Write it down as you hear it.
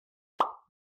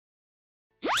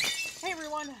Hey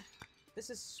everyone, this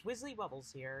is Swizzly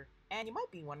Bubbles here, and you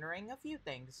might be wondering a few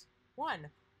things. One,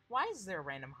 why is there a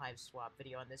random Hiveswap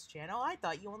video on this channel? I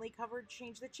thought you only covered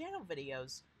change the channel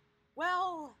videos.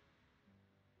 Well,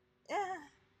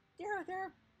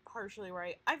 they're partially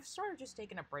right. I've sort of just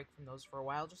taken a break from those for a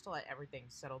while just to let everything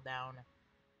settle down.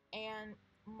 And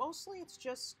mostly it's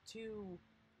just to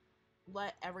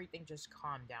let everything just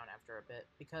calm down after a bit,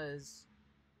 because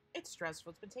it's stressful.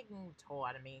 It's been taking a toll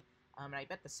out of me. And I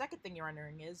bet the second thing you're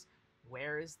wondering is,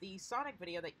 where is the Sonic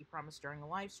video that you promised during the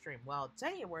live stream? Well, I'll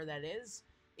tell you where that is.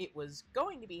 It was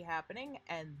going to be happening,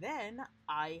 and then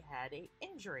I had an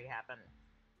injury happen.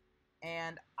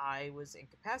 And I was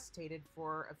incapacitated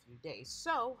for a few days.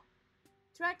 So,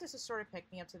 to act as a sort of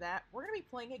pick-me-up to that, we're going to be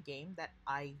playing a game that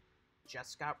I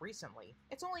just got recently.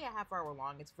 It's only a half hour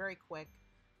long, it's very quick,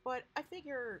 but I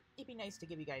figure it'd be nice to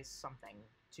give you guys something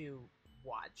to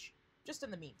watch, just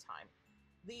in the meantime.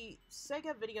 The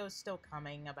Sega video is still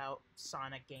coming about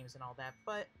Sonic games and all that,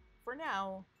 but for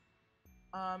now,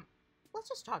 let's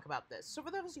just talk about this. So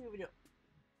for those of you who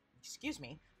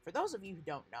for those of you who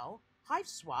don't know,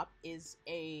 Hiveswap is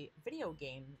a video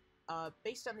game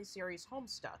based on the series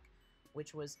Homestuck,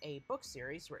 which was a book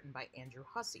series written by Andrew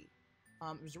Hussey.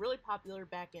 It was really popular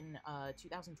back in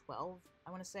 2012, I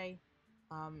want to say.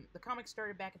 The comic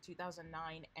started back in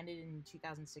 2009, ended in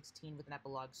 2016 with an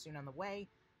epilogue soon on the way.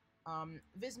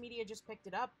 Viz Media just picked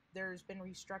it up. There's been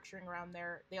restructuring around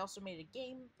there. They also made a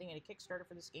game. They made a Kickstarter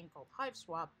for this game called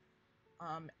Hiveswap.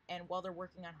 And while they're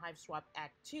working on Hiveswap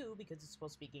Act 2, because it's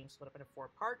supposed to be a game split up into 4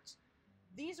 parts,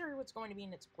 these are what's going to be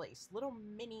in its place. Little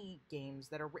mini games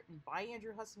that are written by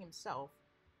Andrew Hussey himself,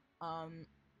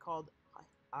 called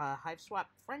Hiveswap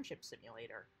Friendship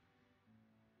Simulator.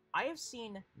 I have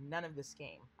seen none of this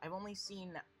game. I've only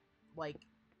seen, like,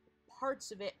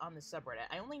 parts of it on the subreddit.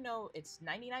 I only know it's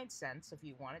 99 cents. If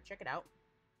you want to check it out,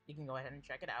 you can go ahead and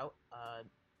check it out.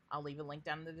 I'll leave a link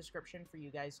down in the description for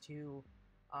you guys to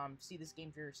see this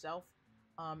game for yourself.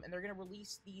 And they're going to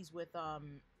release these with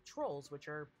trolls, which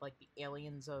are like the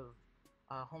aliens of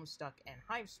Homestuck and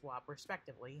Hiveswap,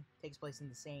 respectively. Takes place in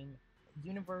the same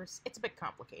universe. It's a bit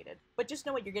complicated, but just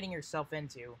know what you're getting yourself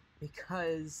into,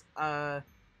 because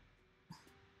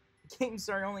games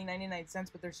are only 99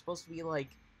 cents, but they're supposed to be like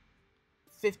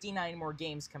 59 more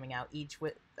games coming out, each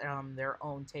with their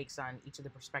own takes on each of the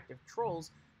prospective trolls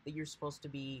that you're supposed to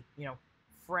be,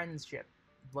 friendship,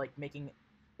 that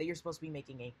you're supposed to be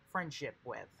making a friendship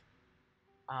with.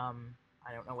 I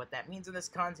don't know what that means in this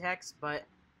context, but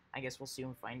I guess we'll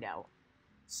soon find out.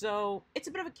 So, it's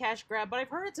a bit of a cash grab, but I've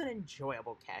heard it's an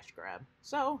enjoyable cash grab.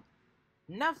 So,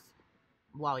 enough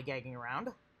lollygagging around.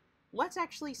 Let's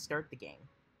actually start the game.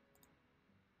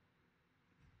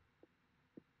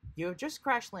 You have just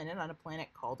crash-landed on a planet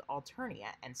called Alternia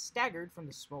and staggered from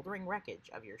the smoldering wreckage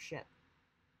of your ship.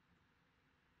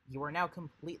 You are now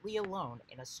completely alone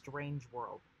in a strange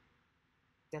world.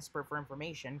 Desperate for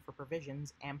information, for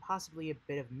provisions, and possibly a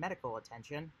bit of medical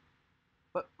attention.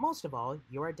 But most of all,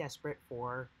 you are desperate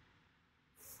for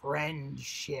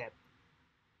friendship.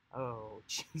 Oh,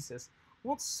 Jesus.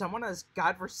 Won't someone on this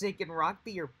godforsaken rock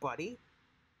be your buddy?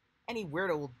 Any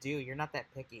weirdo will do, you're not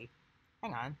that picky.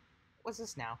 Hang on. What's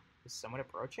this now? Is someone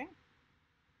approaching?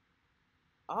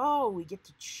 Oh, we get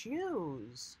to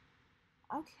choose.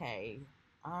 Okay.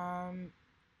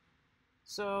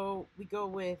 So we go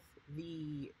with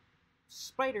the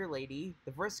Spider Lady,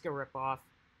 the Vriska ripoff,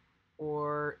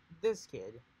 or this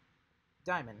kid,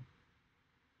 Diamond.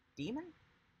 Demon?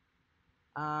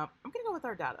 I'm gonna go with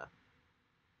Ardata.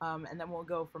 And then we'll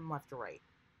go from left to right.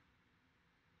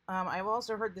 I've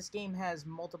also heard this game has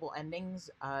multiple endings,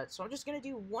 so I'm just going to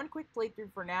do one quick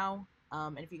playthrough for now,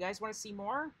 and if you guys want to see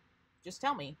more, just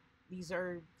tell me. These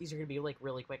are going to be, like,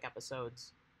 really quick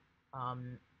episodes,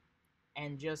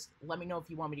 and just let me know if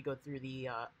you want me to go through the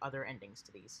other endings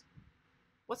to these.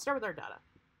 Let's start with our data.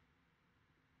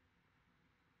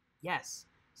 Yes,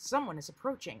 someone is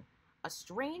approaching. A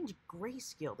strange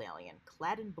gray-scaled alien,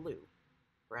 clad in blue.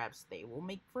 Perhaps they will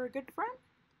make for a good friend?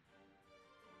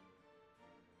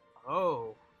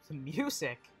 Oh, the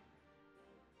music.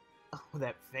 Oh,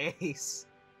 that face.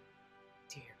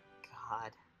 Dear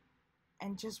God.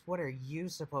 And just what are you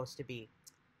supposed to be?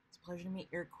 It's a pleasure to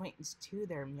meet your acquaintance too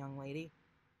there, young lady.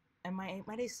 And might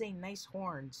I say nice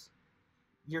horns.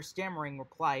 Your stammering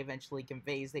reply eventually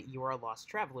conveys that you are a lost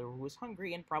traveler who is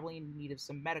hungry and probably in need of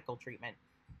some medical treatment.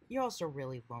 You're also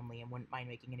really lonely and wouldn't mind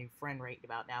making a new friend right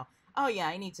about now. Oh yeah,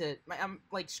 I'm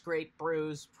like scraped,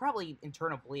 bruised, probably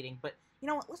internal bleeding, but you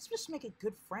know what, let's just make a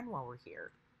good friend while we're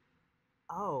here.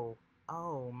 Oh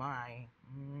my.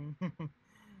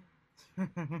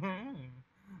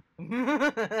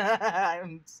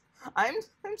 I'm,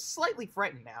 I'm slightly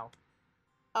frightened now.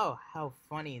 Oh, how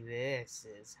funny this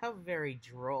is. How very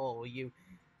droll. You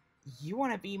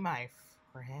want to be my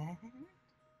friend?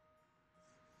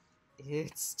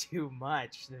 It's too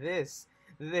much.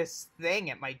 This thing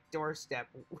at my doorstep,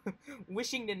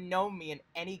 wishing to know me in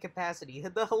any capacity.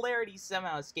 The hilarity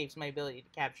somehow escapes my ability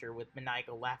to capture with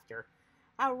maniacal laughter.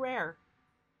 How rare.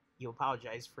 You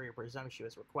apologize for your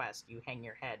presumptuous request. You hang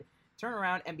your head, turn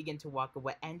around, and begin to walk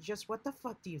away. And just what the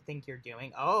fuck do you think you're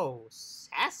doing? Oh,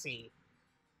 sassy.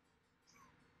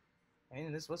 I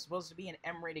mean, this was supposed to be an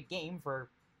M-rated game for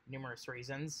numerous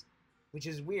reasons, which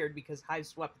is weird because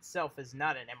Hiveswap itself is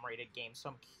not an M-rated game, so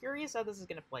I'm curious how this is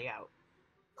going to play out.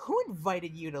 Who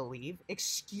invited you to leave?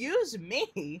 Excuse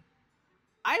me?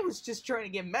 I was just trying to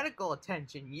get medical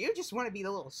attention. You just want to be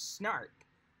the little snark.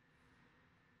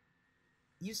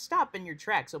 You stop in your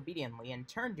tracks obediently and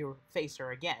turn to face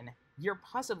her again. Your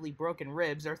possibly broken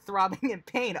ribs are throbbing in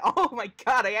pain. Oh my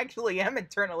god, I actually am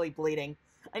internally bleeding.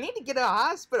 I need to get to a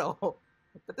hospital.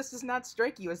 But this does not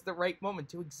strike you as the right moment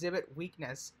to exhibit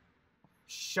weakness.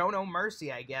 Show no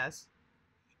mercy, I guess.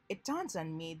 It dawns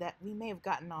on me that we may have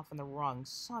gotten off on the wrong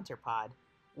saunter pod.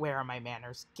 Where are my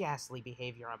manners? Ghastly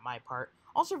behavior on my part.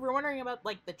 Also, if you're wondering about,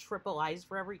 like, the triple I's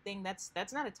for everything, that's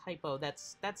not a typo.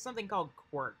 That's something called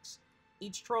quirks.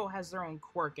 Each troll has their own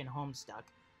quirk in Homestuck.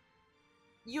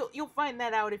 You'll find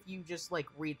that out if you just, like,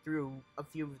 read through a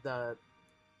few of the,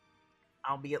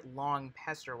 albeit long,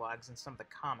 pester logs in some of the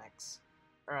comics.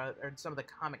 Or some of the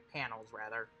comic panels,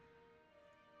 rather.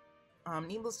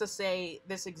 Needless to say,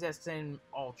 this exists in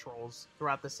all trolls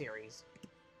throughout the series.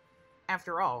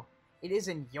 After all, it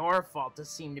isn't your fault to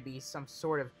seem to be some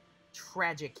sort of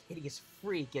tragic, hideous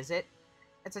freak, is it?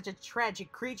 That such a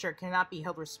tragic creature cannot be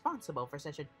held responsible for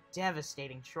such a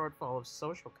devastating shortfall of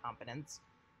social competence.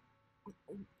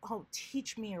 Oh,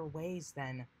 teach me your ways,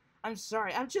 then. I'm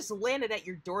sorry, I've just landed at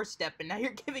your doorstep, and now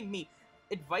you're giving me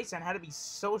advice on how to be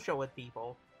social with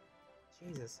people.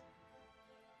 Jesus.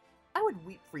 I would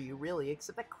weep for you, really,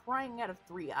 except that crying out of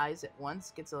 3 eyes at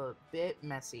once gets a bit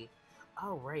messy.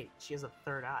 Oh, right, she has a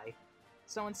 3rd eye.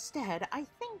 So instead, I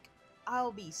think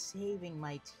I'll be saving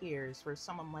my tears for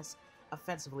someone less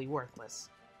offensively worthless.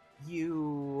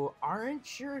 You aren't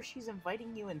sure if she's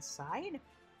inviting you inside?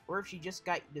 Or if she just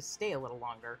got you to stay a little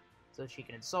longer, so she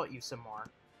can insult you some more?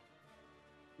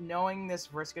 Knowing this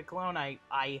Vriska clone, I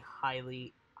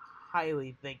highly,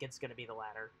 highly think it's gonna be the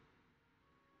latter.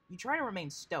 You try to remain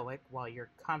stoic while your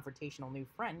confrontational new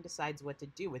friend decides what to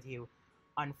do with you.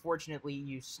 Unfortunately,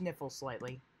 you sniffle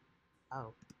slightly.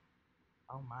 Oh.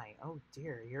 Oh my. Oh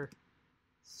dear, you're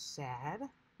sad?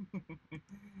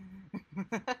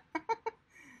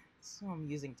 So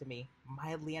amusing to me.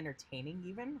 Mildly entertaining,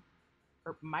 even?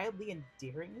 Or mildly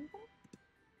endearing, even?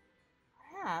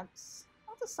 Perhaps.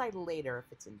 I'll decide later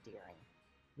if it's endearing.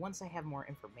 Once I have more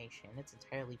information, it's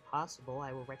entirely possible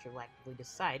I will retroactively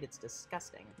decide it's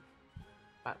disgusting.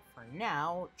 But for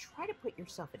now, try to put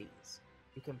yourself at ease.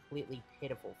 You completely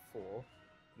pitiful fool.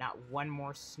 Not one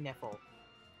more sniffle.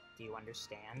 Do you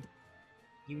understand?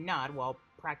 You nod while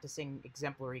practicing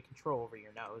exemplary control over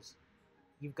your nose.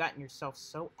 You've gotten yourself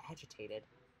so agitated.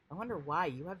 I wonder why.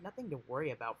 You have nothing to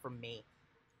worry about from me.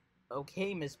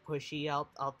 Okay, Miss Pushy,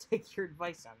 I'll take your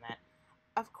advice on that.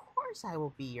 Of course I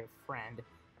will be your friend.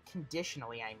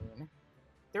 Conditionally, I mean.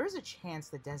 There is a chance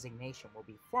the designation will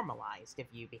be formalized if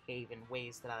you behave in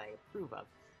ways that I approve of.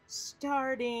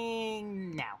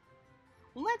 Starting now.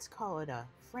 Let's call it a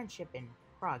friendship in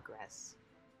progress.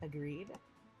 Agreed?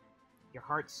 Your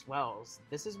heart swells.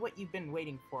 This is what you've been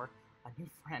waiting for. A new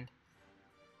friend.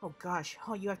 Oh gosh,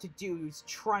 all you have to do is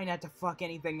try not to fuck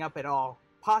anything up at all.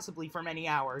 Possibly for many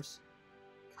hours.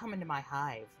 Come into my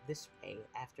hive. This way,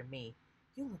 after me.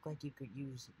 You look like you could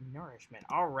use nourishment.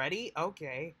 Already?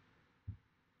 Okay.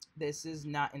 This is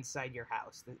not inside your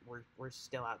house. We're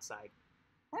still outside.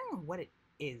 I don't know what it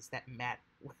is that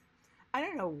I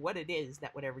don't know what it is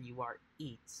that whatever you are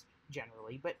eats,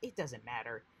 generally, but it doesn't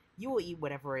matter. You will eat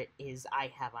whatever it is I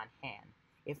have on hand.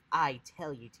 If I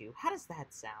tell you to. How does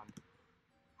that sound?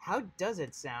 How does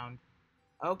it sound?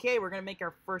 Okay, we're gonna make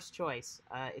our first choice.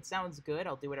 It sounds good.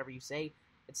 I'll do whatever you say.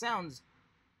 It sounds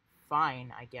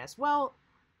fine, I guess. Well,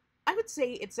 I would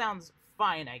say it sounds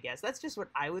fine, I guess. That's just what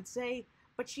I would say.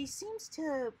 But she seems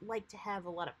to like to have a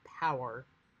lot of power.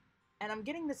 And I'm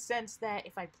getting the sense that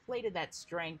if I play to that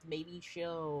strength, maybe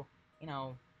she'll, you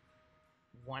know,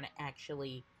 want to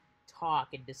actually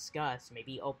talk and discuss,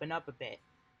 maybe open up a bit.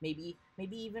 Maybe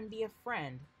even be a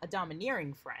friend. A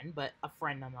domineering friend, but a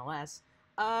friend nonetheless.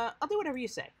 I'll do whatever you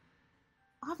say.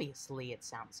 Obviously, it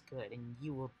sounds good, and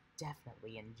you will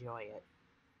definitely enjoy it.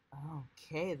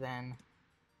 Okay, then.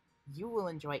 You will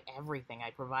enjoy everything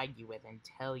I provide you with to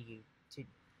tell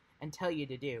you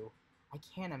to do. I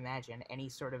can't imagine any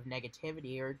sort of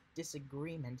negativity or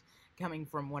disagreement coming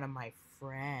from one of my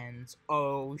friends.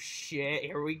 Oh shit,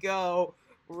 here we go.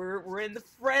 We're in the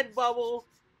friend bubble.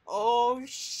 Oh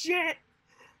shit.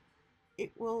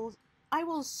 It will I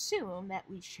will assume that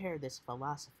we share this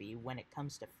philosophy when it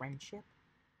comes to friendship.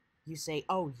 You say,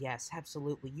 "Oh yes,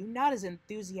 absolutely." You nod as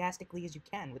enthusiastically as you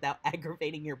can without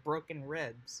aggravating your broken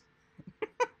ribs.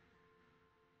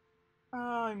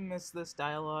 Oh, I miss this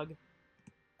dialogue.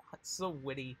 It's so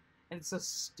witty, and it's so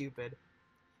stupid.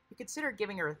 You consider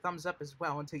giving her a thumbs up as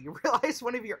well until you realize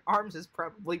one of your arms is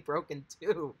probably broken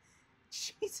too.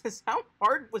 Jesus, how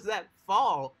hard was that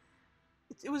fall?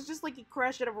 It was just like he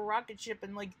crashed out of a rocket ship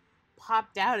and, like,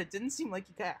 popped out. It didn't seem like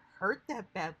he got hurt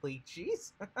that badly.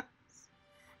 Jesus.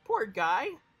 Poor guy.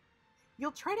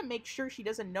 You'll try to make sure she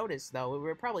doesn't notice, though. It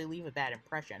would probably leave a bad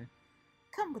impression.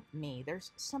 Come with me.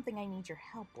 There's something I need your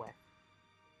help with.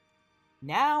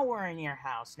 Now we're in your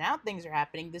house. Now things are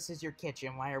happening. This is your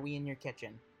kitchen. Why are we in your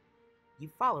kitchen? You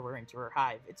follow her into her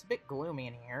hive. It's a bit gloomy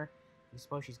in here. You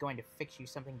suppose she's going to fix you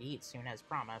something to eat soon as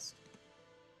promised.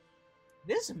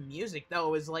 This music,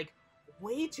 though, is, like,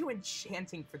 way too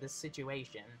enchanting for this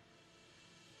situation.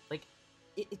 Like,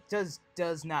 it does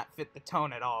not fit the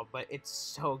tone at all, but it's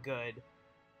so good.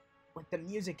 Like, the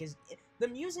music,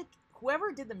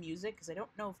 whoever did the music, because I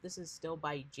don't know if this is still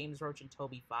by James Roach and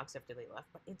Toby Fox after they left,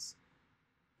 but it's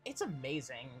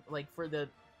amazing, like,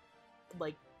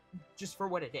 just for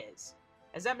what it is.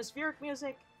 As atmospheric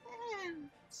music,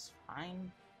 it's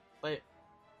fine, but,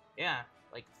 yeah,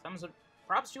 like, thumbs up,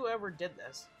 props to whoever did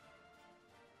this.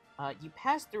 You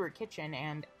pass through her kitchen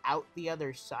and out the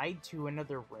other side to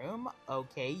another room.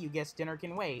 Okay, you guess dinner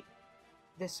can wait.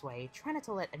 This way, try not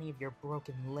to let any of your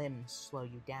broken limbs slow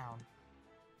you down.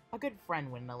 A good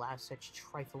friend wouldn't allow such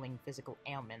trifling physical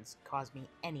ailments cause me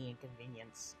any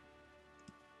inconvenience.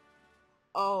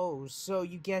 Oh, so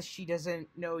you guess she doesn't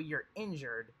know you're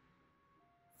injured.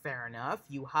 Fair enough.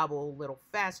 You hobble a little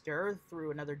faster through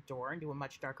another door into a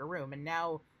much darker room, and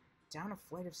now down a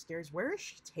flight of stairs. Where is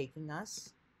she taking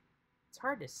us? It's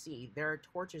hard to see. There are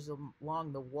torches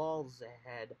along the walls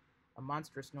ahead. A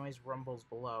monstrous noise rumbles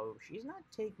below. She's not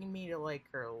taking me to, like,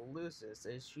 her Lucis,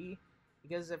 is she?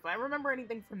 Because if I remember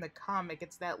anything from the comic,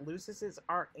 it's that Lucises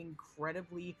are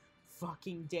incredibly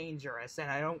fucking dangerous,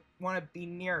 and I don't want to be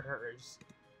near hers.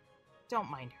 Don't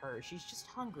mind her. She's just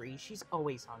hungry. She's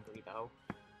always hungry, though.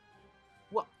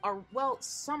 Well,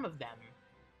 some of them,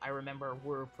 I remember,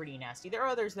 were pretty nasty. There are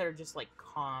others that are just, like,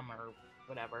 calm or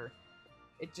whatever.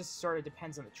 It just sort of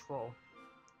depends on the troll.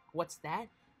 What's that?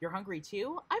 You're hungry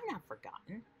too? I've not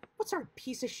forgotten. What sort of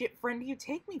piece of shit friend do you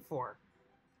take me for?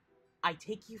 I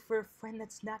take you for a friend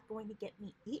that's not going to get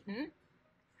me eaten,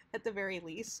 at the very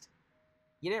least.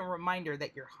 You didn't remind her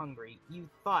that you're hungry. You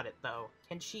thought it, though.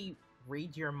 Can she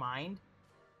read your mind?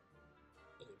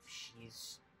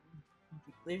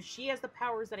 If she has the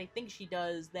powers that I think she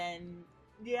does, then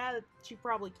yeah, she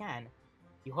probably can.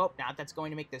 You hope not. That's going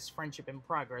to make this friendship in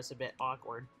progress a bit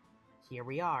awkward. Here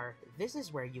we are. This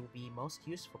is where you'll be most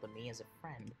useful to me as a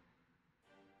friend.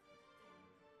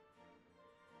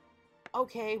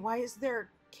 Okay, why is there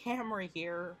a camera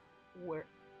here? Where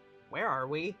are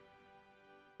we?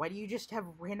 Why do you just have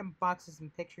random boxes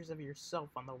and pictures of yourself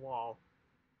on the wall?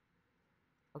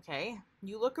 Okay,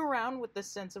 you look around with a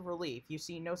sense of relief. You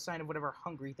see no sign of whatever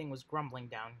hungry thing was grumbling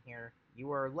down here. You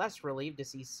are less relieved to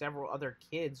see several other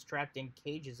kids trapped in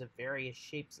cages of various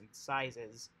shapes and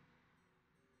sizes.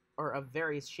 Or of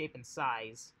various shape and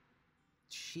size.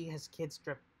 She has kids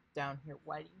trapped down here.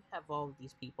 Why do you have all of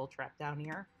these people trapped down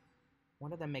here?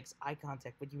 One of them makes eye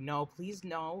contact with you. No, please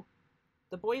no.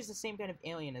 The boy is the same kind of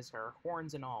alien as her,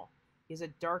 horns and all. He has a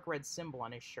dark red symbol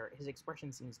on his shirt. His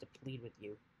expression seems to plead with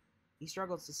you. He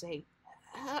struggles to say,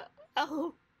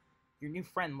 "Oh." Your new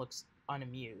friend looks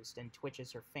unamused and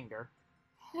twitches her finger.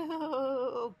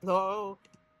 Hello,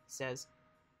 he says.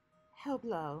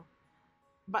 Hello.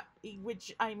 But,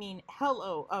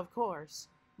 hello, of course.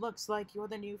 Looks like you're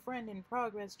the new friend in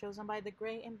progress chosen by the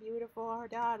great and beautiful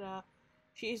Ardata.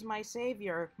 She's my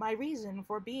savior, my reason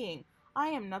for being. I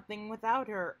am nothing without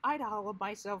her. I'd hollow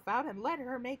myself out and let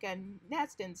her make a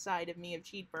nest inside of me if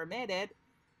she'd permit it.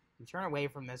 You turn away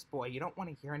from this boy. You don't want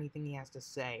to hear anything he has to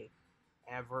say.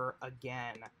 Ever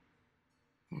again.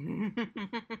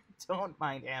 Don't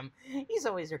mind him. He's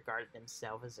always regarded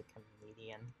himself as a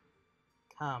comedian.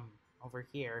 Come, over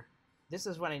here. This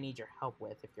is what I need your help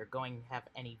with if you're going to have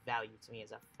any value to me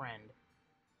as a friend.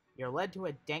 You're led to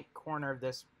a dank corner of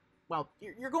this... Well,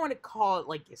 you're going to call it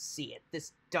like you see it.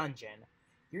 This dungeon.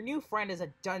 Your new friend is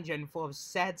a dungeon full of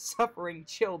sad, suffering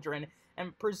children,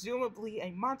 and presumably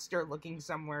a monster looking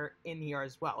somewhere in here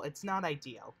as well. It's not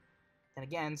ideal. Then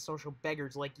again, social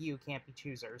beggars like you can't be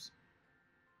choosers.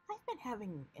 I've been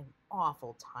having an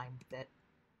awful time with it.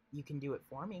 You can do it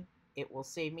for me. It will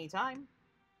save me time.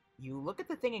 You look at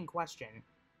the thing in question.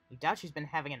 You doubt she's been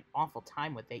having an awful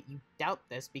time with it. You doubt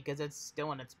this because it's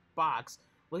still in its box,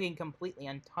 looking completely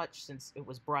untouched since it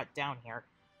was brought down here.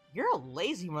 You're a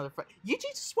lazy motherfucker. You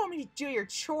just want me to do your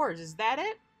chores, is that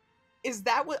it? Is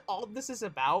that what all this is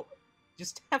about?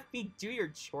 Just have me do your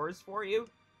chores for you?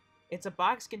 It's a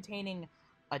box containing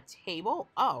a table?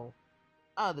 Oh,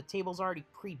 the table's already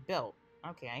pre-built.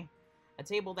 Okay. A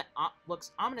table that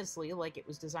looks ominously like it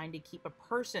was designed to keep a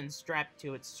person strapped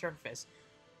to its surface.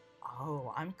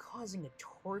 Oh, I'm causing a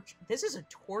torture. This is a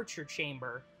torture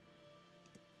chamber.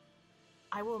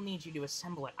 I will need you to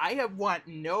assemble it. I want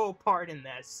no part in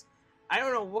this. I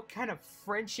don't know what kind of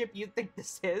friendship you think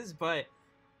this is, but,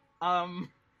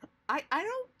 I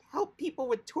don't help people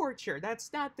with torture.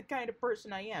 That's not the kind of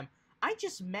person I am. I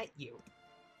just met you.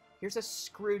 Here's a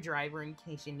screwdriver in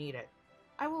case you need it.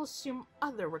 I will assume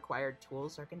other required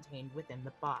tools are contained within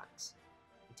the box.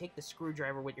 You take the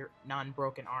screwdriver with your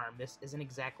non-broken arm. This isn't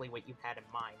exactly what you had in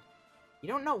mind. You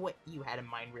don't know what you had in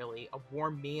mind, really. A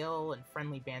warm meal and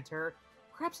friendly banter?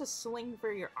 Perhaps a sling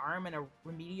for your arm and a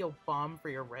remedial balm for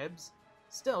your ribs?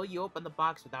 Still, you open the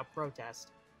box without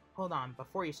protest. Hold on,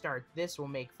 before you start, this will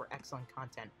make for excellent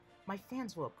content. My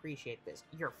fans will appreciate this.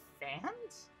 Your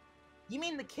fans? You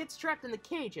mean the kids trapped in the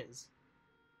cages?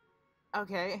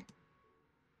 Okay.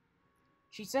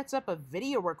 She sets up a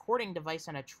video recording device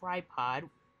on a tripod.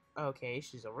 Okay,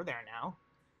 she's over there now.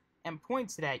 And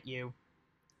points it at you.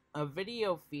 A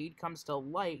video feed comes to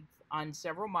life on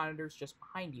several monitors just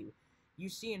behind you. You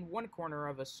see in one corner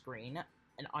of a screen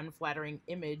an unflattering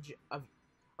image of,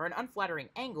 or an unflattering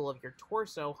angle of your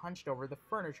torso hunched over the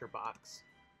furniture box.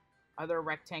 Other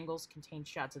rectangles contain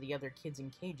shots of the other kids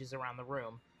in cages around the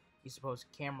room. You suppose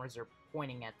cameras are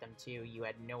pointing at them too. You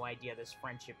had no idea this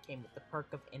friendship came with the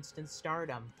perk of instant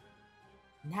stardom.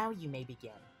 Now you may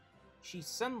begin. She's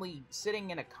suddenly sitting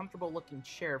in a comfortable-looking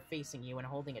chair facing you and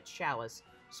holding a chalice,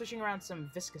 swishing around some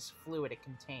viscous fluid it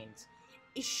contains.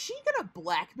 Is she gonna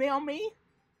blackmail me?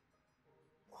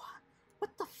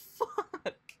 What the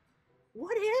fuck?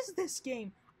 What is this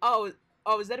game? Oh,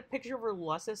 is that a picture of her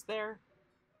Lussus there?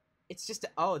 It's just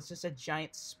a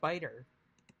giant spider.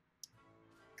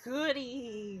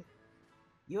 Goody!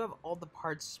 You have all the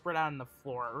parts spread out on the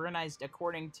floor, organized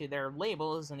according to their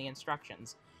labels and the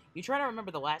instructions. You try to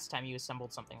remember the last time you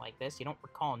assembled something like this. You don't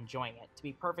recall enjoying it. To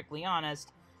be perfectly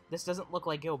honest, this doesn't look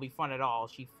like it will be fun at all.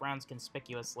 She frowns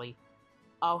conspicuously.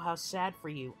 Oh, how sad for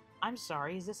you. I'm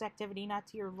sorry, is this activity not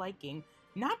to your liking?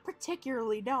 Not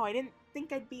particularly, no. I didn't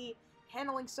think I'd be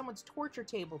handling someone's torture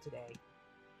table today.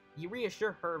 You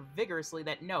reassure her vigorously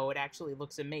that no, it actually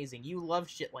looks amazing. You love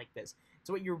shit like this. It's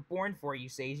what you're born for, you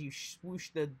say, as you swoosh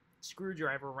the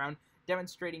screwdriver around,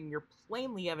 demonstrating your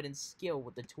plainly evident skill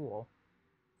with the tool.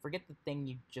 Forget the thing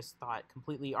you just thought.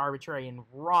 Completely arbitrary and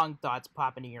wrong thoughts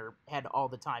pop into your head all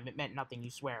the time. It meant nothing, you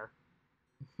swear.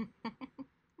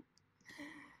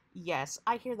 Yes,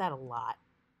 I hear that a lot.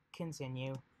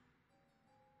 Continue.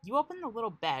 You open the little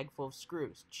bag full of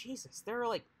screws. Jesus, there are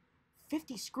like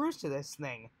 50 screws to this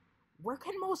thing. Where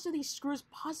can most of these screws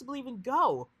possibly even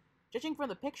go? Judging from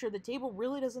the picture, the table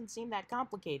really doesn't seem that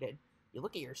complicated. You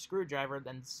look at your screwdriver,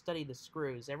 then study the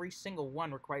screws. Every single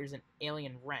one requires an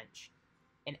alien wrench.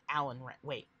 An Allen wrench.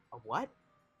 Wait, a what?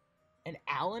 An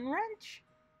Allen wrench?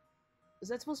 Is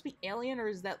that supposed to be alien, or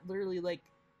is that literally like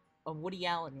a Woody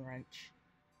Allen wrench?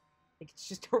 Like, it's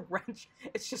just a wrench.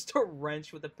 It's just a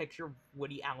wrench with a picture of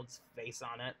Woody Allen's face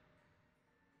on it.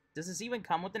 Does this even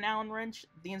come with an Allen wrench?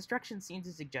 The instructions seem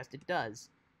to suggest it does.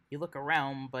 You look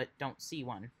around, but don't see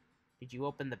one. Did you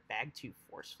open the bag too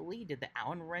forcefully? Did the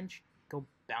Allen wrench go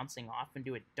bouncing off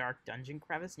into a dark dungeon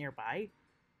crevice nearby?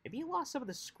 Maybe you lost some of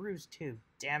the screws too.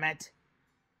 Damn it!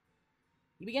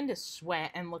 You begin to sweat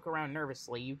and look around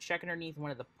nervously. You check underneath one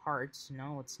of the parts.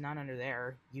 No, it's not under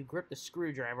there. You grip the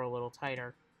screwdriver a little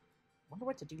tighter. Wonder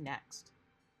what to do next.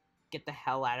 Get the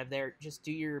hell out of there. Just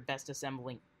do your best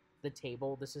assembling the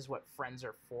table. This is what friends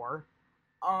are for.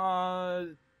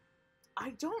 I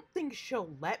don't think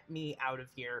she'll let me out of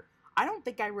here. I don't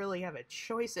think I really have a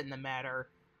choice in the matter.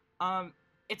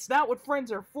 It's not what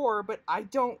friends are for, but I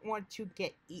don't want to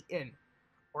get eaten,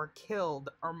 or killed,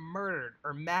 or murdered,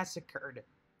 or massacred.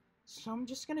 So I'm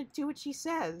just gonna do what she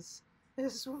says.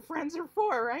 This is what friends are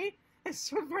for, right? This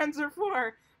is what friends are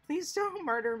for. Please don't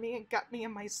murder me and gut me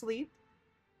in my sleep.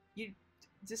 You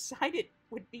decided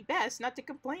would be best not to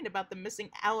complain about the missing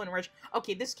Allen wrench.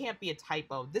 Okay, this can't be a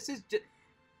typo. This is just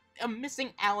a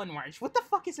missing Allen wrench. What the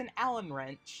fuck is an Allen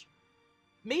wrench?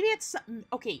 Maybe it's...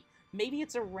 Okay, maybe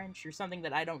it's a wrench or something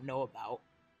that I don't know about.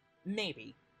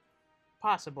 Maybe.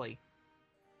 Possibly.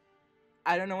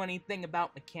 I don't know anything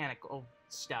about mechanical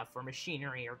stuff or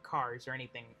machinery or cars or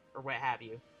anything or what have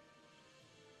you.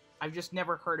 I've just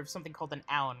never heard of something called an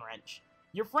Allen wrench.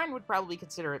 Your friend would probably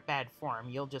consider it bad form.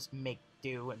 You'll just make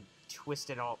do and twist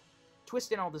in all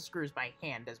the screws by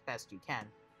hand as best you can.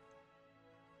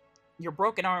 Your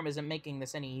broken arm isn't making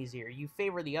this any easier. You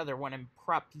favor the other one and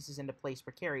prop pieces into place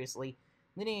precariously,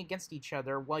 leaning against each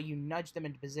other while you nudge them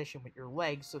into position with your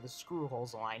legs so the screw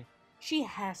holes align. She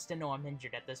has to know I'm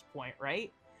injured at this point,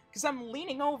 right? Because I'm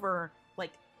leaning over,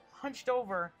 like, hunched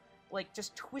over, like,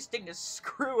 just twisting a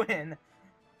screw in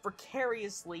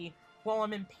precariously while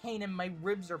I'm in pain and my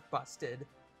ribs are busted.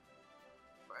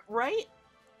 Right?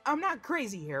 I'm not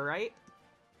crazy here, right?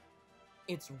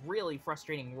 It's really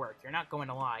frustrating work, you're not going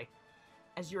to lie.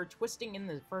 As you're twisting in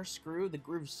the first screw, the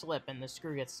grooves slip and the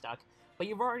screw gets stuck, but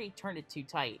you've already turned it too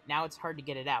tight. Now it's hard to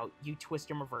get it out. You twist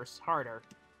and reverse harder.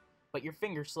 But your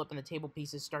fingers slip and the table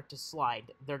pieces start to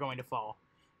slide. They're going to fall.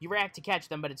 You react to catch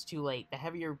them, but it's too late. The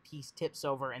heavier piece tips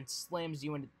over and slams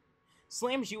you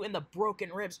in the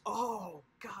broken ribs. Oh,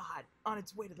 God. On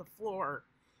its way to the floor.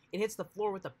 It hits the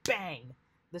floor with a bang.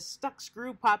 The stuck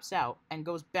screw pops out and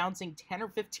goes bouncing 10 or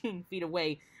 15 feet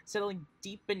away, settling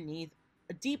deep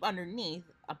underneath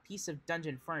a piece of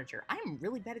dungeon furniture. I'm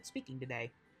really bad at speaking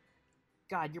today.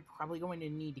 God, you're probably going to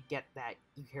need to get that.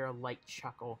 You hear a light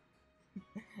chuckle.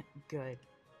 Good.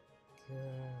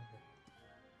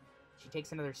 She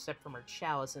takes another sip from her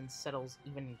chalice and settles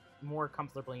even more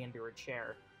comfortably into her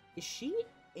chair. Is she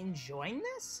enjoying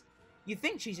this? You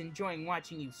think she's enjoying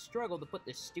watching you struggle to put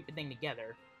this stupid thing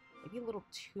together. Maybe a little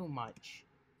too much.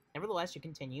 Nevertheless, you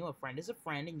continue. A friend is a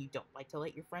friend, and you don't like to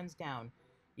let your friends down.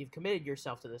 You've committed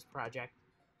yourself to this project.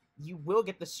 You will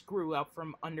get the screw out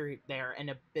from under there in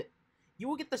a bit. You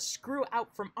will get the screw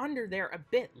out from under there a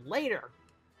bit later.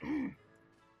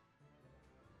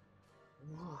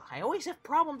 I always have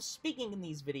problems speaking in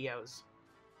these videos.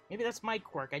 Maybe that's my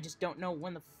quirk. I just don't know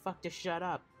when the fuck to shut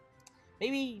up.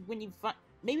 Maybe when you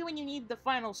need the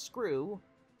final screw.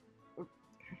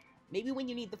 Maybe when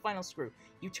you need the final screw,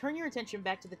 you turn your attention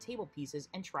back to the table pieces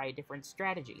and try a different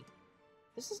strategy.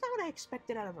 This is not what I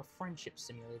expected out of a friendship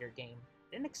simulator game.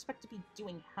 I didn't expect to be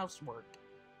doing housework.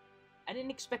 I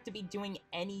didn't expect to be doing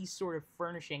any sort of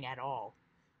furnishing at all.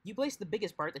 You place the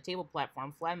biggest part, the table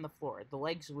platform, flat on the floor. The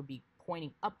legs would be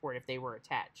pointing upward if they were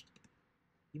attached.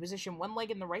 You position one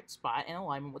leg in the right spot in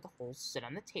alignment with the holes, sit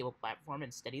on the table platform,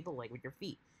 and steady the leg with your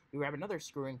feet. You grab another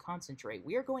screw and concentrate.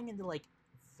 We are going into, like,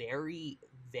 very,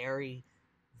 very,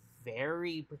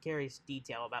 very precarious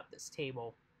detail about this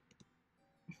table.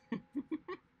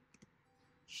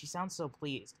 She sounds so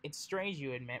pleased. It's strange,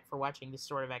 you admit, for watching this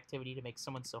sort of activity to make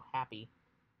someone so happy.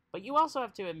 But you also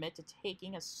have to admit to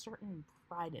taking a certain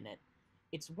pride in it.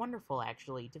 It's wonderful,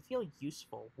 actually, to feel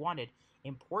useful, wanted,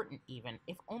 important even,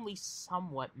 if only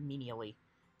somewhat menially,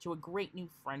 to a great new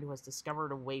friend who has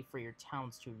discovered a way for your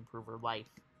talents to improve her life.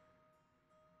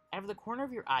 Out of the corner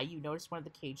of your eye, you notice one of the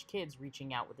caged kids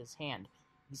reaching out with his hand.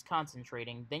 He's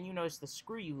concentrating. Then you notice the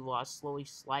screw you lost slowly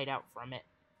slide out from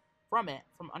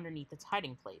underneath its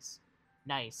hiding place.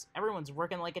 Nice. Everyone's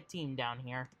working like a team down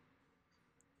here.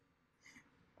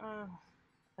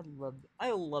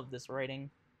 I love this writing.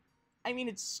 I mean,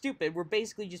 it's stupid. We're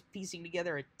basically just piecing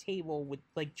together a table with,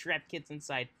 like, trapped kids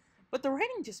inside. But the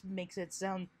writing just makes it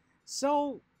sound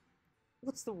so...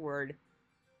 What's the word?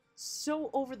 So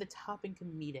over-the-top and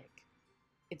comedic.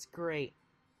 It's great.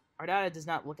 Ardata does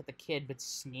not look at the kid, but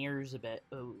sneers a bit.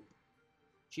 Ooh.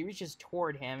 She reaches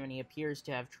toward him, and he appears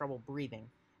to have trouble breathing.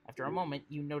 After a moment,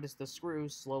 you notice the screw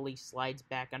slowly slides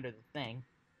back under the thing.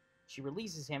 She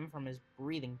releases him from his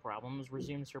breathing problems,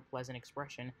 resumes her pleasant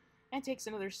expression, and takes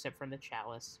another sip from the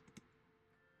chalice.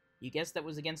 You guess that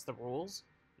was against the rules?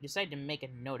 You decide to make a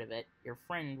note of it. Your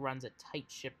friend runs a tight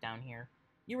ship down here.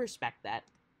 You respect that.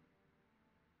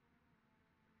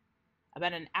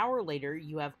 About an hour later,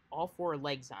 you have all four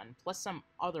legs on, plus some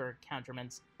other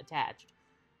counterments attached.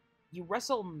 You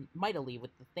wrestle mightily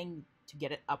with the thing to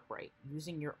get it upright,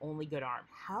 using your only good arm.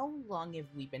 How long have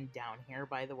we been down here,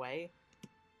 by the way?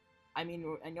 I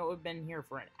mean, I know we've been here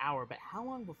for an hour, but how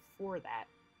long before that?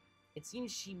 It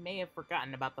seems she may have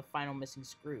forgotten about the final missing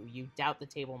screw. You doubt the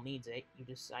table needs it. You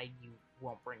decide you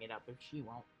won't bring it up if she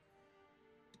won't.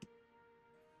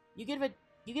 You give it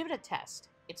a test.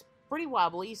 It's pretty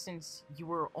wobbly since you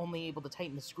were only able to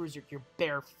tighten the screws with your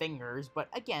bare fingers, but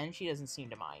again, she doesn't seem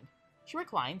to mind. She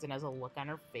reclines and has a look on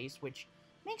her face which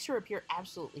makes her appear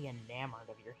absolutely enamored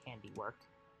of your handiwork.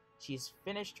 She's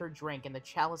finished her drink and the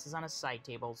chalice is on a side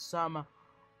table. Some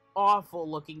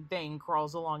awful-looking thing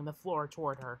crawls along the floor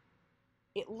toward her.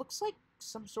 It looks like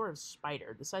some sort of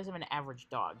spider, the size of an average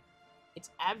dog. Its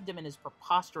abdomen is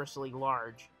preposterously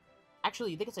large.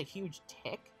 Actually, you think it's a huge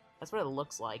tick? That's what it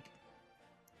looks like.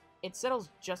 It settles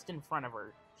just in front of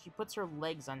her. She puts her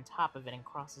legs on top of it and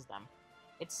crosses them.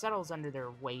 It settles under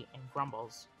their weight and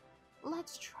grumbles.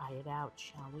 Let's try it out,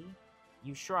 shall we?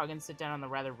 You shrug and sit down on the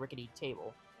rather rickety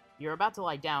table. You're about to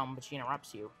lie down, but she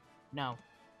interrupts you. No.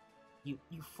 You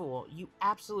fool. You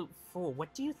absolute fool.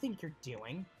 What do you think you're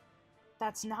doing?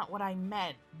 That's not what I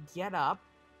meant. Get up.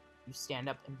 You stand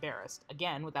up, embarrassed.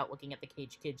 Again, without looking at the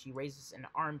cage kid, she raises an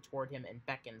arm toward him and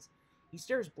beckons. He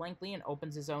stares blankly and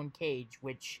opens his own cage,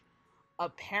 which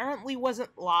apparently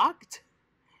wasn't locked.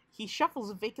 He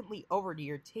shuffles vacantly over to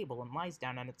your table and lies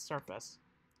down on its surface.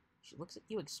 She looks at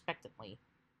you expectantly.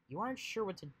 You aren't sure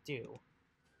what to do.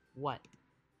 What?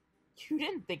 You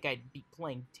didn't think I'd be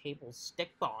playing table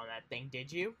stickball on that thing,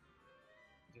 did you?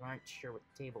 You aren't sure what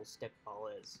table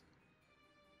stickball is.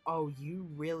 Oh, you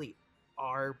really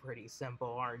are pretty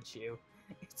simple, aren't you?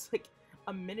 It's like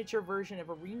a miniature version of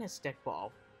arena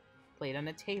stickball, played on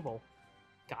a table.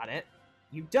 Got it?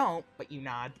 You don't, but you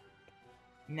nod.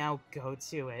 Now go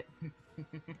to it.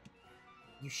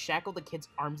 You shackle the kid's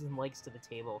arms and legs to the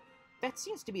table. That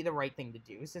seems to be the right thing to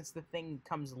do, since the thing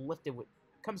comes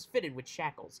fitted with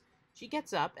shackles. She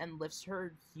gets up and lifts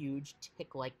her huge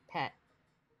tick-like pet.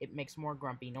 It makes more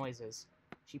grumpy noises.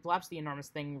 She plops the enormous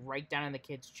thing right down on the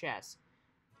kid's chest.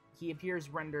 He appears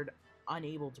rendered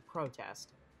unable to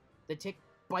protest. The tick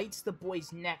bites the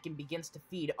boy's neck and begins to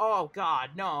feed. Oh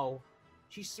god, no!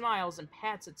 She smiles and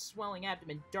pats its swelling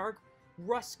abdomen. Dark,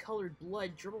 rust-colored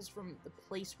blood dribbles from the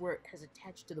place where it has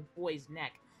attached to the boy's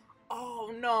neck.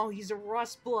 Oh no, he's a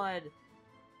rust blood!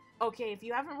 Okay, if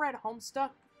you haven't read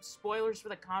Homestuck, spoilers for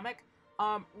the comic,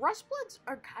 rust bloods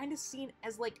are kind of seen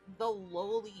as, like, the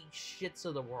lowly shits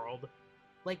of the world.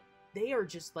 Like, they are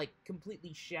just, like,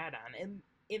 completely shat on. And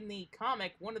in the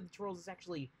comic, one of the trolls is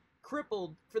actually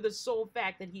crippled for the sole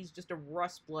fact that he's just a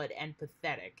rust blood and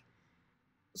pathetic.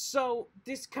 So,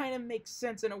 this kind of makes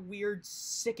sense in a weird,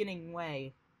 sickening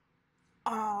way.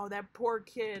 Oh, that poor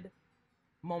kid.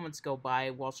 Moments go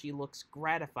by while she looks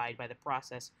gratified by the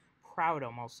process, proud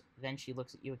almost. Then she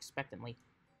looks at you expectantly.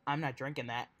 I'm not drinking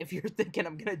that. If you're thinking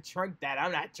I'm gonna drink that,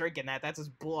 I'm not drinking that. That's his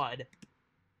blood.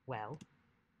 Well,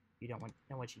 you don't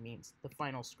know what she means. The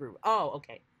final screw. Oh,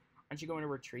 okay. Aren't you going to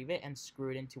retrieve it and screw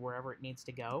it into wherever it needs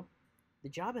to go? The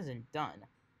job isn't done.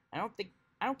 I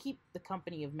don't keep the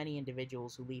company of many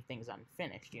individuals who leave things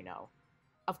unfinished, you know.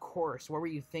 Of course, what were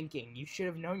you thinking? You should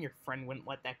have known your friend wouldn't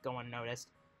let that go unnoticed.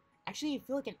 Actually, you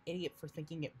feel like an idiot for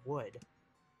thinking it would.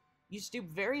 You stoop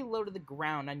very low to the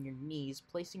ground on your knees,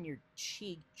 placing your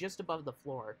cheek just above the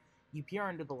floor. You peer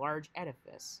into the large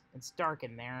edifice. It's dark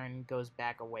in there and goes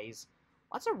back a ways.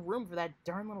 Lots of room for that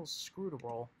darn little screw to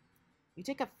roll. You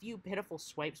take a few pitiful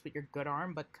swipes with your good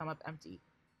arm, but come up empty.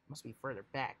 It must be further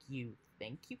back. You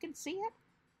think you can see it?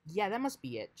 Yeah, that must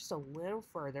be it. Just a little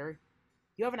further.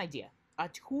 You have an idea. A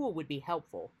tool would be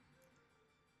helpful.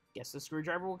 Guess the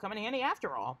screwdriver will come in handy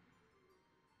after all.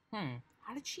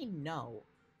 How did she know?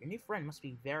 Your new friend must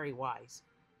be very wise.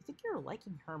 You think you're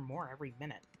liking her more every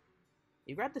minute.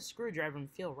 You grab the screwdriver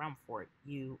and feel around for it.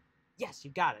 Yes,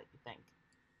 you got it, you think.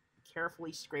 You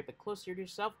carefully scrape it closer to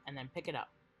yourself and then pick it up.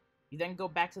 You then go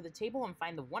back to the table and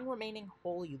find the one remaining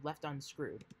hole you left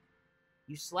unscrewed.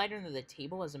 You slide under the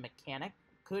table as a mechanic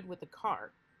could with a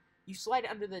car. You slide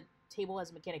under the table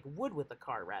as a mechanic would with a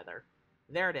car, rather.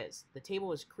 There it is. The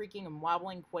table is creaking and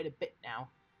wobbling quite a bit now.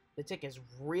 The tick is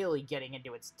really getting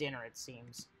into its dinner, it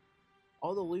seems.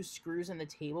 All the loose screws in the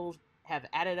table have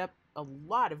added up to a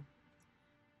lot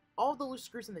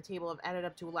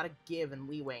of give and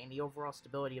leeway in the overall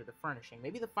stability of the furnishing.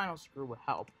 Maybe the final screw will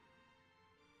help.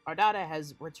 Ardata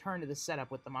has returned to the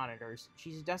setup with the monitors.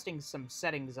 She's adjusting some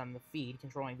settings on the feed,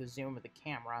 controlling the zoom of the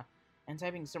camera, and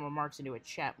typing some remarks into a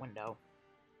chat window.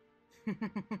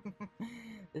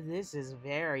 This is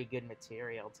very good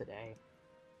material today.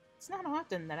 It's not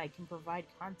often that I can provide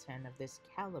content of this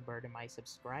caliber to my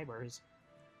subscribers.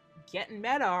 Getting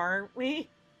meta, aren't we?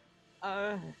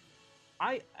 I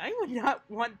would not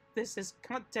want this as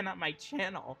content on my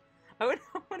channel. I would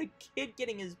not want a kid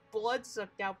getting his blood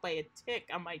sucked out by a tick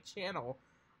on my channel.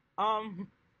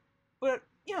 But,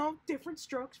 you know, different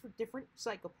strokes for different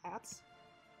psychopaths.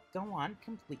 Go on,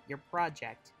 complete your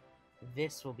project.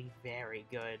 This will be very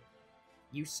good.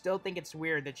 You still think it's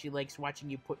weird that she likes watching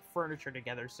you put furniture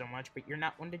together so much, but you're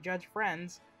not one to judge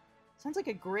friends. Sounds like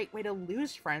a great way to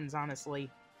lose friends,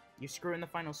 honestly. You screw in the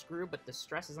final screw, but the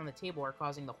stresses on the table are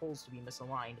causing the holes to be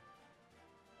misaligned.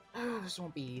 This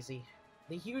won't be easy.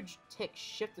 The huge tick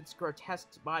shifts its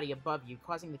grotesque body above you,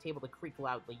 causing the table to creak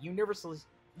loudly. You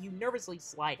nervously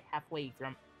slide halfway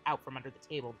out from under the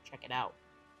table to check it out.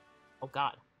 Oh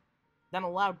god. Then a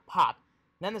loud pop.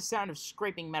 Then the sound of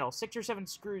scraping metal. 6 or 7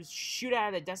 screws shoot out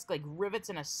of the desk like rivets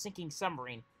in a sinking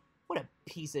submarine. What a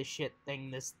piece of shit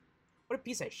this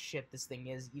thing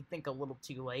is. You'd think a little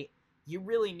too late. You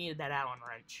really needed that Allen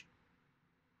wrench.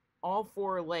 All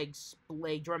 4 legs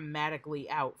splay dramatically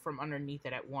out from underneath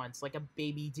it at once, like a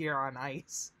baby deer on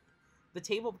ice. The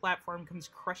table platform comes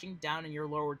crushing down in your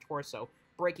lower torso,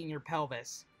 breaking your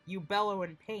pelvis. You bellow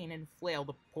in pain and flail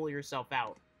to pull yourself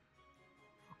out.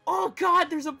 Oh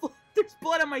god, there's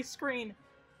blood on my screen!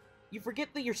 You forget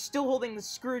that you're still holding the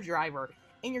screwdriver.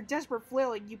 In your desperate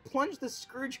flailing, you plunge the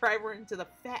screwdriver into the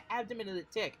fat abdomen of the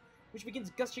tick, which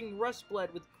begins gushing rust blood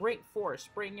with great force,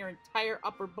 spraying your entire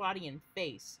upper body and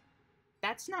face.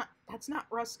 That's not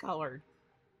rust-colored.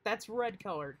 That's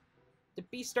red-colored. The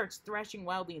beast starts thrashing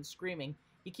wildly and screaming.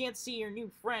 You can't see your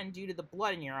new friend due to the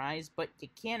blood in your eyes, but you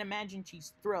can't imagine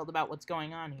she's thrilled about what's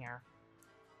going on here.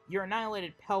 Your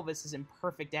annihilated pelvis is in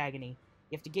perfect agony.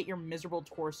 You have to get your miserable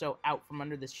torso out from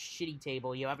under this shitty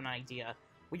table. You have an idea.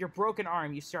 With your broken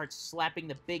arm, you start slapping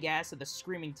the big ass of the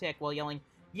screaming tick while yelling,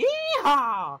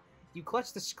 "Yeehaw!" You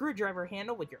clutch the screwdriver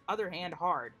handle with your other hand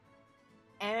hard.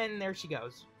 And there she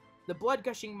goes. The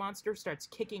blood-gushing monster starts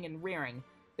kicking and rearing,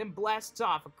 then blasts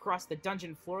off across the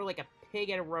dungeon floor like a pig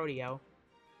at a rodeo.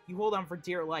 You hold on for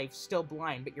dear life, still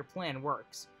blind, but your plan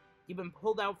works. You've been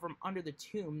pulled out from under the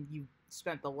tomb you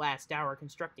spent the last hour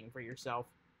constructing for yourself.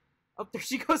 Oh, there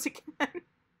she goes again!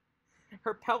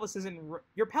 Your pelvis is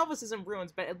in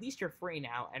ruins, but at least you're free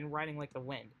now, and riding like the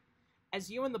wind. As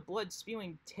you and the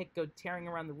blood-spewing tick go tearing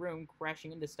around the room,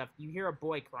 crashing into stuff, you hear a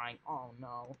boy crying. Oh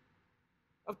no.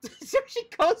 Oh, there she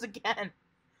goes again!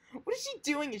 What is she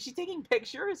doing? Is she taking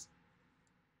pictures?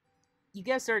 You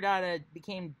guess our Dada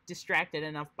became distracted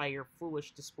enough by your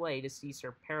foolish display to cease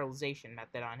her paralyzation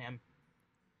method on him.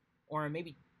 Or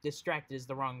maybe distracted is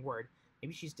the wrong word.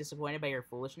 Maybe she's disappointed by your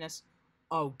foolishness.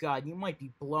 Oh god, you might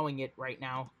be blowing it right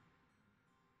now.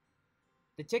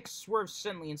 The tick swerves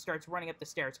suddenly and starts running up the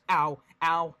stairs. Ow,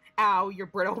 ow, ow, your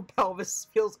brittle pelvis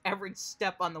feels every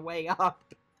step on the way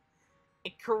up.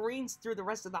 It careens through the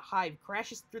rest of the hive,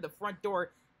 crashes through the front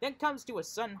door, then comes to a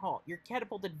sudden halt. You're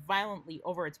catapulted violently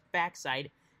over its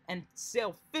backside and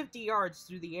sail 50 yards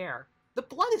through the air. The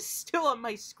blood is still on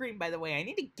my screen, by the way. I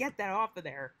need to get that off of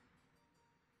there.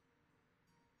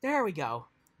 There we go.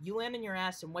 You land on your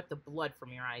ass and wipe the blood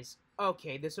from your eyes.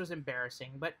 Okay, this was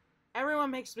embarrassing, but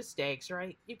everyone makes mistakes,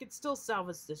 right? You can still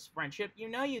salvage this friendship. You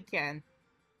know you can.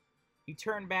 You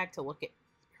turn back to look at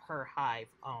her hive.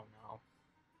 Oh no.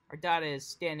 Our Dada is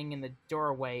standing in the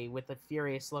doorway with a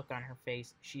furious look on her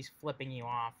face. She's flipping you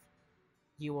off.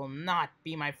 You will not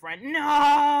be my friend.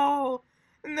 No!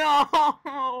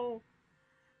 No!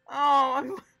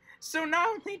 Oh, so not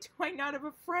only do I not have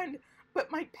a friend, but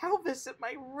my pelvis and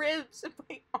my ribs and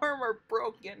my arm are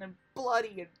broken and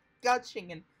bloody and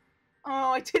gushing and...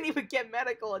 Oh, I didn't even get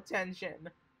medical attention.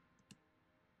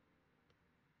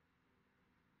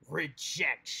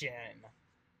 Rejection.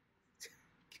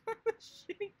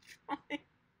 Shitty crying.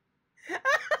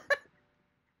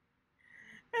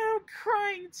 I'm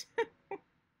crying too.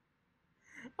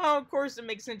 Oh, of course it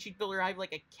makes sense she'd fill her hive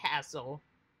like a castle.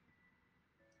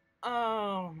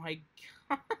 Oh my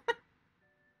god.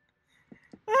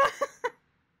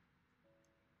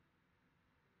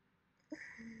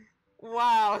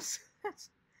 Wow,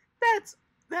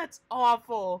 that's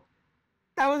awful.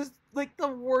 That was like the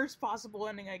worst possible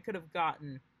ending I could have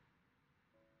gotten.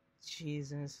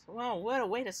 Jesus. Well, what a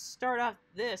way to start off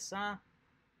this, huh?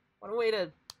 What a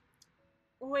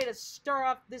way to start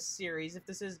off this series, if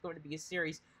this is going to be a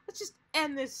series. Let's just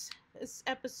end this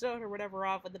episode or whatever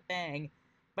off with a bang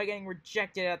by getting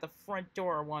rejected at the front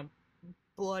door, one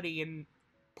bloody and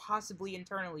possibly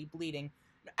internally bleeding.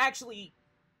 Actually,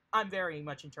 I'm very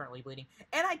much internally bleeding.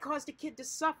 And I caused a kid to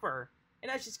suffer.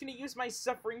 And I was just gonna use my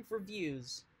suffering for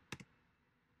views.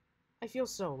 I feel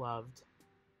so loved.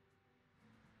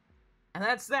 And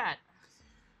that's that.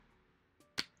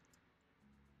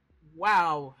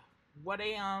 Wow. What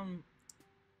a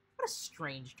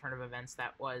strange turn of events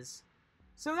that was.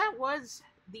 So that was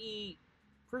the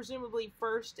presumably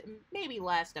first, maybe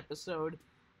last episode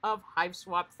of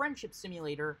Hiveswap Friendship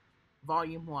Simulator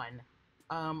Volume 1.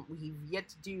 We've yet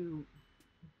to do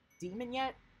Demon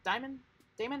yet? Damon?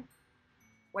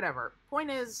 Whatever. Point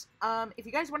is, if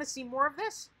you guys want to see more of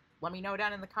this, let me know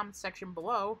down in the comments section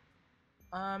below.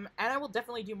 And I will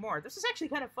definitely do more. This is actually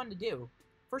kind of fun to do.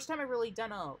 first time I've really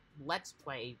done a Let's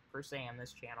Play, per se, on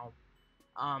this channel.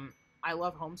 I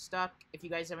love Homestuck. If you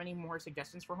guys have any more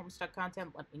suggestions for Homestuck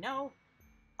content, let me know.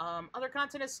 Other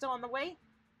content is still on the way.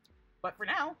 But for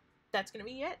now, that's going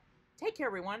to be it. Take care,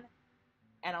 everyone.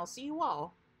 And I'll see you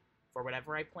all for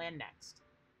whatever I plan next.